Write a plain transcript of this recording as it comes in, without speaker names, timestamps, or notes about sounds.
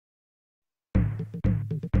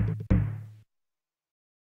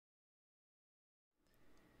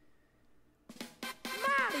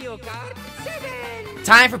Kart 7!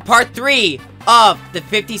 Time for part 3 of the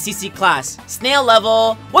 50cc class. Snail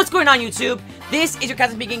level. What's going on, YouTube? This is your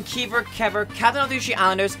captain speaking, Kever, captain of the Yoshi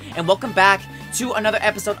Islanders, and welcome back to another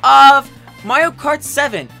episode of Mario Kart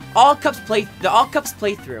 7. The All Cups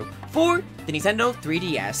playthrough for the Nintendo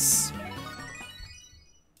 3DS.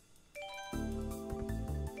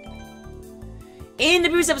 In the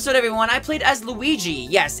previous episode, everyone, I played as Luigi.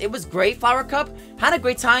 Yes, it was great, Flower Cup. Had a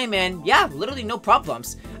great time, and yeah, literally no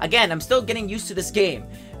problems. Again, I'm still getting used to this game.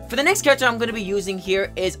 For the next character I'm going to be using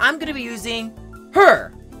here is, I'm going to be using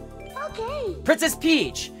her. Okay. Princess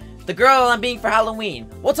Peach, the girl I'm being for Halloween.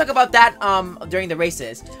 We'll talk about that during the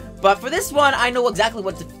races. But for this one, I know exactly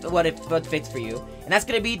what fits for you, and that's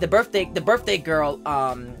gonna be the birthday girl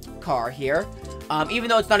car here. Even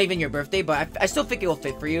though it's not even your birthday, but I still think it will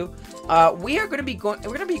fit for you. We're gonna be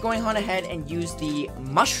going on ahead and use the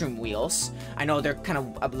mushroom wheels. I know they're kind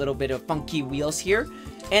of a little bit of funky wheels here.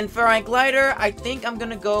 And for my glider, I think I'm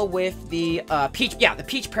gonna go with the peach. Yeah, the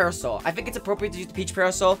peach parasol. I think it's appropriate to use the peach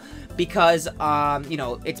parasol because you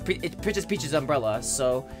know it's Princess Peach's umbrella.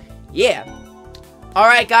 So yeah. All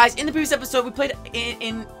right, guys. In the previous episode, we played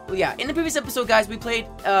in the previous episode, guys, we played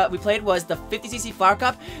was the 50cc Flower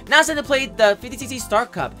Cup. Now it's time to play the 50cc Star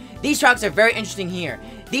Cup. These tracks are very interesting here.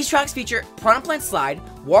 These tracks feature Piranha Plant Slide,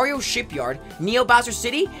 Wario Shipyard, Neo Bowser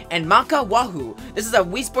City, and Maka Wahoo. This is a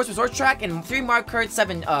Wii Sports Resort track and 3 Mario Kart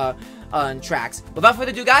 7 tracks. Without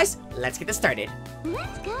further ado, guys, let's get this started.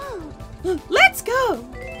 Let's go. Let's go.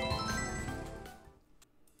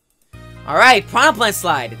 All right, Piranha Plant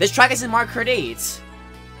Slide. This track is in Mario Kart 8.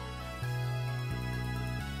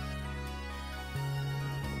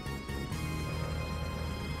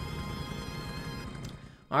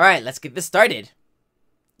 All right, let's get this started.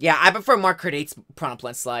 Yeah, I prefer Mario Kart 8's Piranha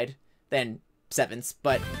Plant Slide than 7's,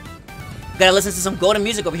 but gotta listen to some golden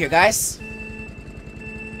music over here, guys.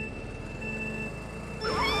 All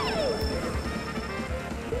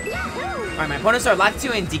right, my opponents are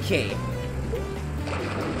Lactio and DK.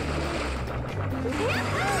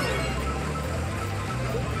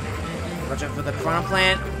 Watch out for the Piranha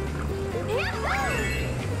Plant.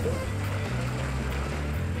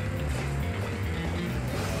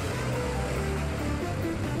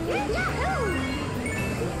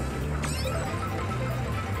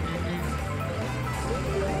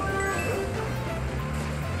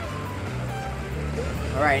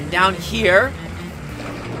 Alright, and down here.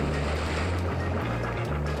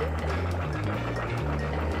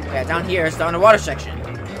 Yeah, down here is the underwater section.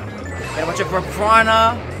 Gotta watch out for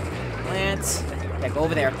Piranha Plant. Yeah, go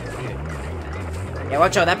over there. Yeah,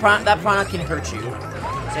 watch out. That piranha can hurt you.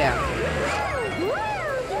 So yeah.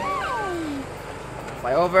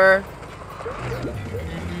 Fly over.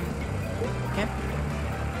 Okay.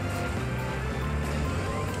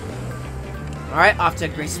 Alright, off to a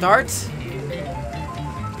great start.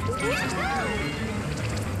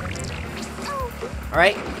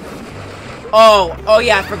 Alright. Oh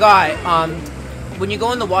yeah, I forgot. When you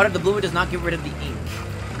go in the water, the bloomer does not get rid of the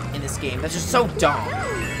ink in this game. That's just so dumb.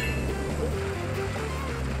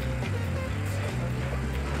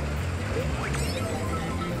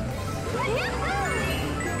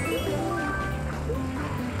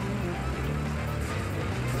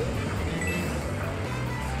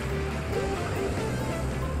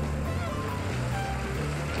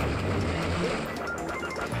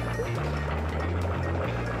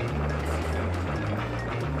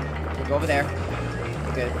 Go over there.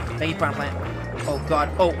 Good. Thank you, Piranha Plant. Oh god.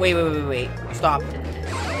 Oh, wait. Stop.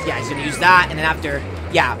 Yeah, he's gonna use that, and then after,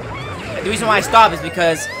 yeah. The reason why I stop is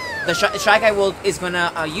because the Shy Guy is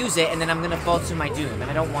gonna use it, and then I'm gonna fall to my doom,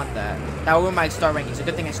 and I don't want that. That will ruin my star ranking, so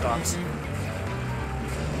good thing I stopped.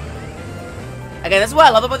 Again, that's what I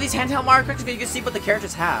love about these handheld Mario Karts, because you can see what the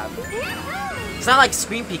characters have. It's not like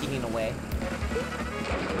screen peeking in a way.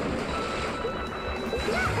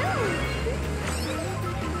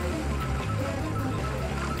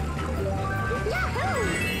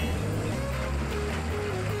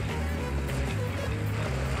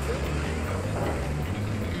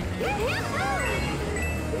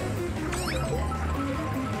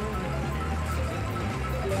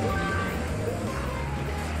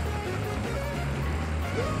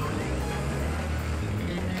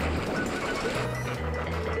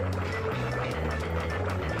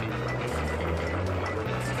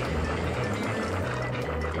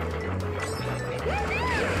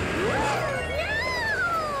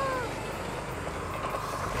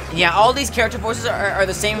 Yeah, all these character voices are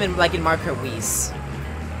the same in like in Mario Kart Wii's.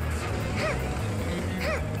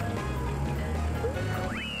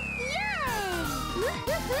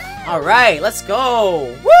 Alright, let's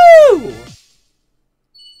go! Woo!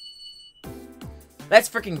 Let's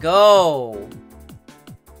freaking go.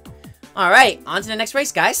 Alright, on to the next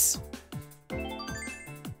race, guys.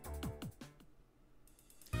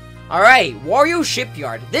 Alright, Wario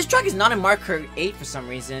Shipyard. This track is not in Mario Kart 8 for some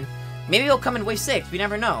reason. Maybe it'll come in Wave 6, we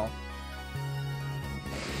never know.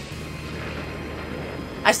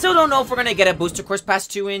 I still don't know if we're gonna get a Booster Course Pass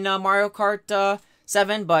 2 in Mario Kart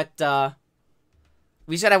 7, but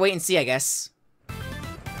we just gotta wait and see, I guess.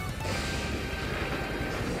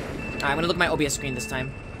 Alright, I'm gonna look at my OBS screen this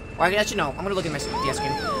time. Or actually, no, I'm gonna look at my OBS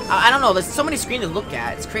screen. I don't know, there's so many screens to look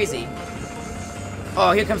at, it's crazy.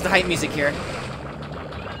 Oh, here comes the hype music here.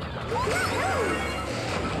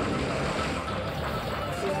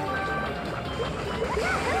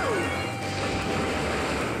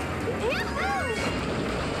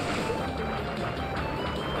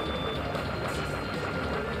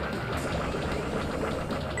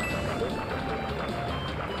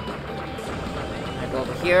 I go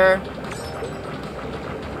over here.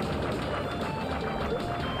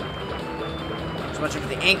 Just watch out for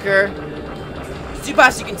the anchor. There's 2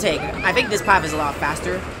 paths you can take. I think this path is a lot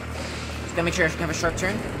faster. Just gotta make sure I have a sharp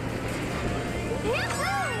turn.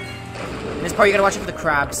 In this part, you gotta watch out for the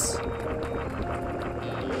crabs.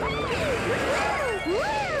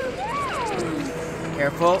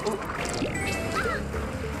 Careful. Ooh.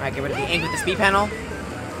 Alright, get rid of the ink with the speed panel.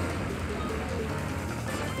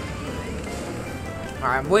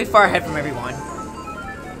 Alright, I'm way far ahead from everyone.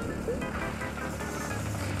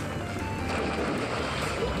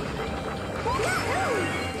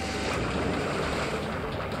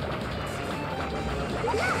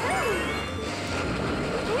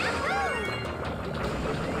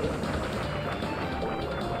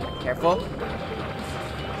 Careful.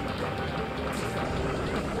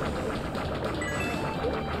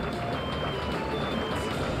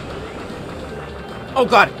 Oh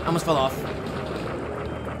god, I almost fell off.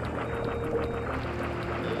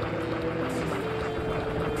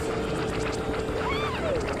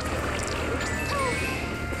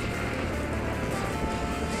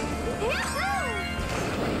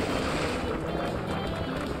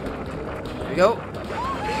 There we go.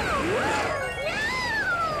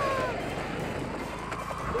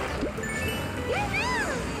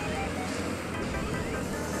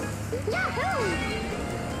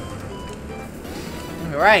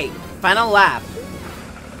 Alright, final lap.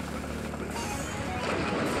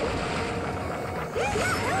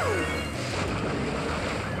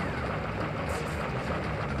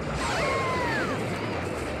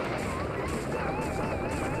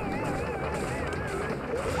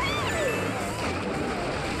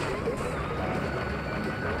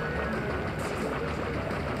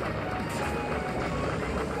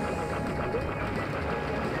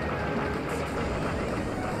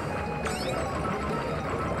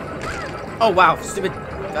 Oh wow, stupid,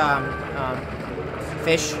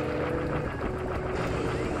 fish.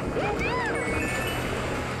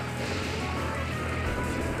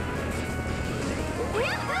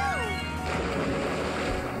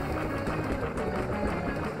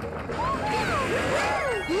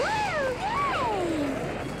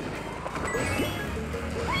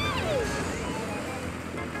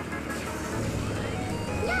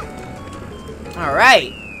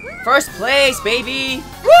 Alright, first place, baby!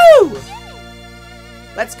 Woo!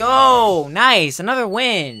 Let's go! Nice! Another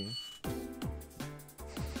win!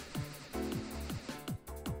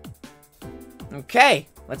 Okay,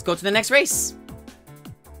 let's go to the next race.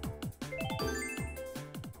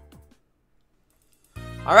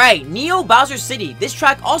 Alright, Neo Bowser City. This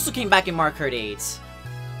track also came back in Mario Kart 8.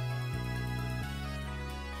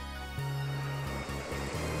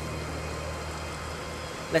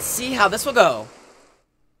 Let's see how this will go.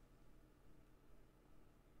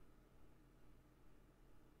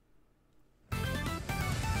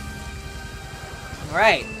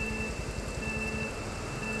 Alright.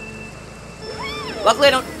 Luckily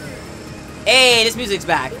I don't... Hey, this music's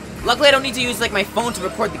back. Luckily I don't need to use like my phone to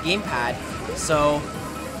record the gamepad. So,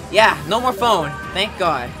 yeah, no more phone. Thank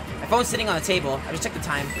God. My phone's sitting on the table. I just checked the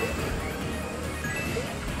time.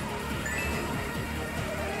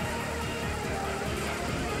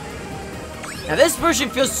 Now this version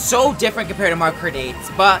feels so different compared to Mario Kart 8,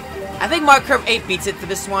 but I think Mario Kart 8 beats it for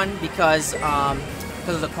this one because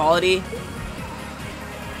of the quality.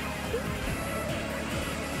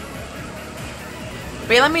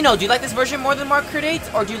 But yeah, let me know, do you like this version more than Mario Kart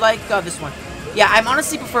 8, or do you like this one? Yeah, I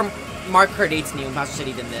honestly prefer Mario Kart 8's Neo Bowser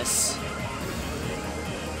City than this.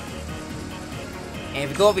 And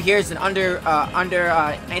if you go over here, it's an under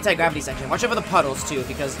anti-gravity section. Watch out for the puddles too,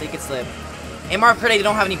 because they could slip. In Mario Kart 8, they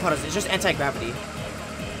don't have any puddles, it's just anti-gravity.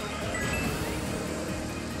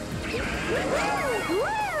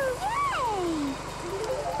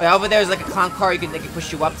 Oh, yeah, over there's like a clown car. They can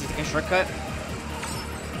push you up to take a shortcut.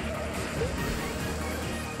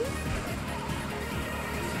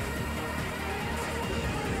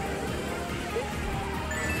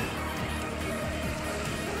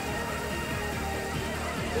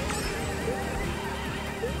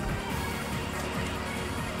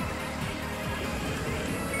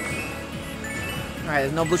 Alright,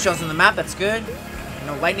 there's no blue shells on the map, that's good.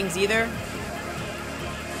 No lightnings either.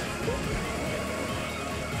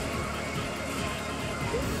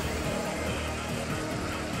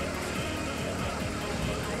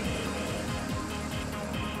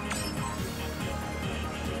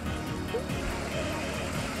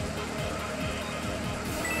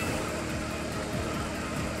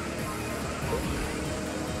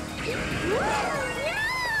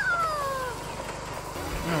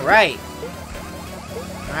 Alright.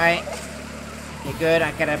 Alright. Okay, good.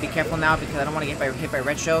 I gotta be careful now because I don't want to get hit by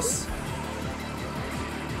red shells.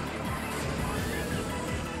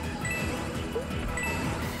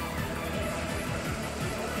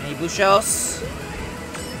 Any blue shells?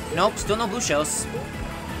 Nope, still no blue shells.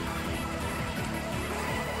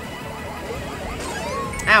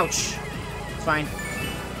 Ouch. It's fine.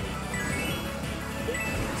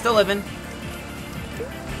 Still living.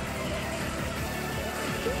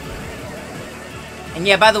 And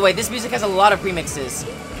yeah, by the way, this music has a lot of remixes.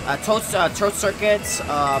 Toad Circuits,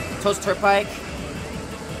 Toad's Turnpike.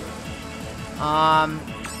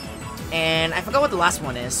 And I forgot what the last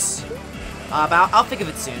one is. But I'll think of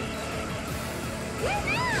it soon.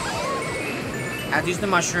 I have to use the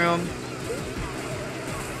mushroom.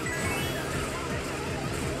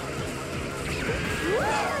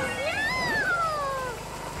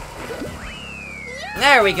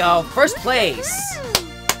 There we go, first place.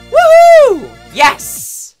 Woohoo!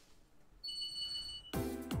 Yes!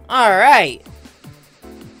 Alright.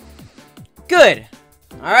 Good.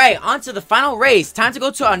 Alright, on to the final race. Time to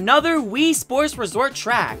go to another Wii Sports Resort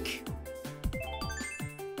track.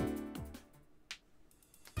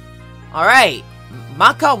 Alright.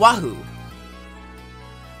 Maka Wahoo.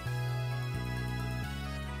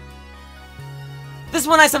 This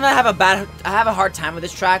one I sometimes have a hard time with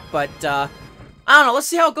this track, but I don't know, let's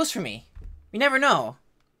see how it goes for me. You never know.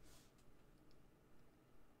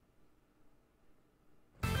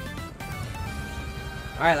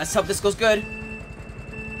 Alright, let's hope this goes good.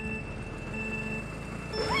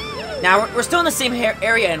 Now, we're still in the same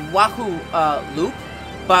area in Wahoo Loop,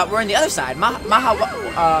 but we're on the other side, Maka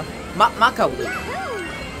Loop.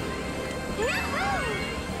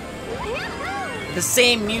 The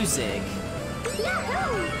same music.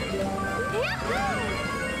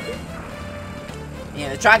 Yeah,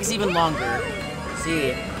 the track is even longer. Let's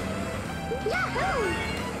see.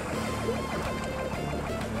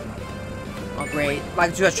 Oh, great.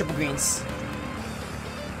 Like 2 has triple greens.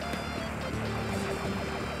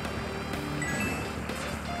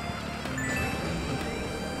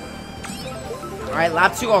 Alright,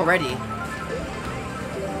 lap 2 already.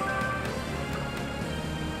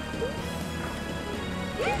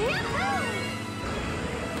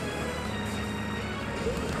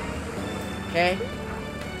 Okay.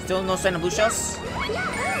 Still no sign of blue shells?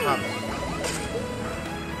 Oh.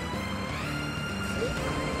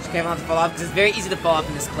 Just careful not to fall off, because it's very easy to fall off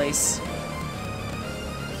in this place.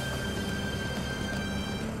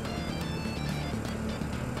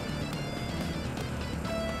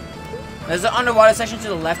 There's an underwater section to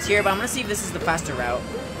the left here, but I'm gonna see if this is the faster route.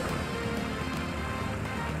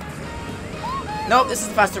 Nope, this is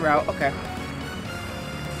the faster route. Okay.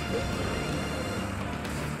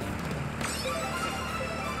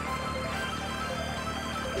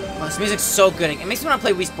 Oh, this music's so good. It makes me want to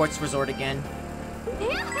play Wii Sports Resort again.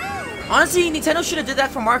 Honestly, Nintendo should have did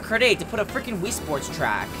that for Mario Kart 8 to put a freaking Wii Sports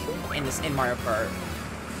track in Mario Kart.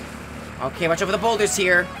 Okay, watch over the boulders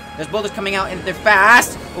here. There's boulders coming out and they're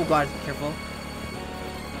fast. Oh god, careful.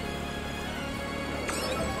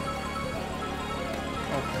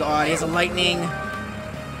 Oh god, he has a lightning.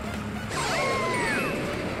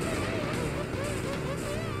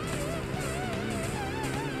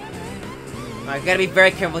 I gotta be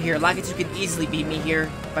very careful here. Lakitu could easily beat me here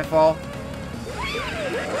if I fall.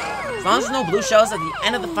 As long as there's no blue shells at the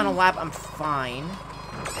end of the final lap, I'm fine.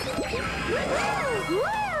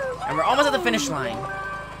 And we're almost at the finish line.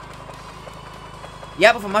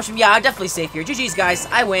 Yep, with a mushroom. Yeah, I'm definitely safe here. GG's, guys.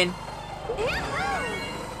 I win.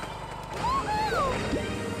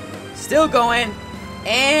 Still going.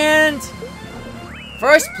 And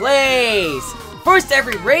first place. First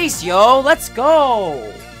every race, yo. Let's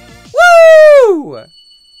go. Woo!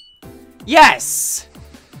 Yes!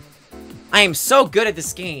 I am so good at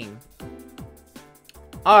this game.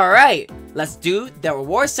 Alright, let's do the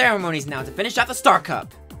reward ceremonies now to finish off the Star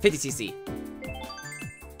Cup. 50cc.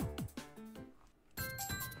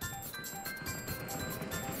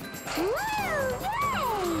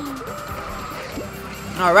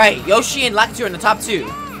 Alright, Yoshi and Lakitu are in the top 2.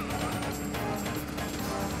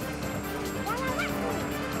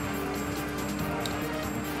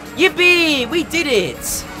 Yippee! We did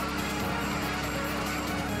it!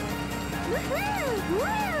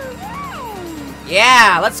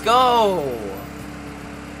 Yeah, let's go!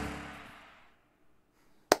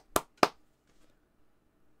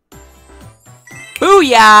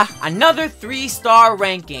 Booyah! Another 3-star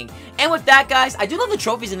ranking. And with that, guys, I do love the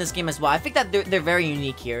trophies in this game as well. I think that they're very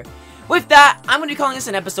unique here. With that, I'm going to be calling this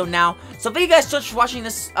an episode now. So thank you guys so much for watching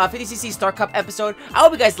this 50cc Star Cup episode. I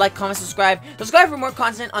hope you guys like, comment, subscribe. Subscribe for more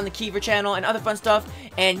content on the Kiever channel and other fun stuff.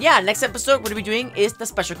 And yeah, next episode we're going to be doing is the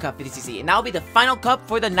Special Cup 50cc. And that'll be the final cup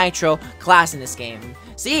for the Nitro class in this game.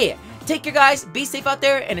 So yeah, take care guys, be safe out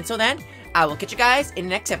there. And until then, I will catch you guys in the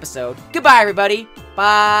next episode. Goodbye everybody.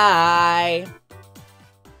 Bye.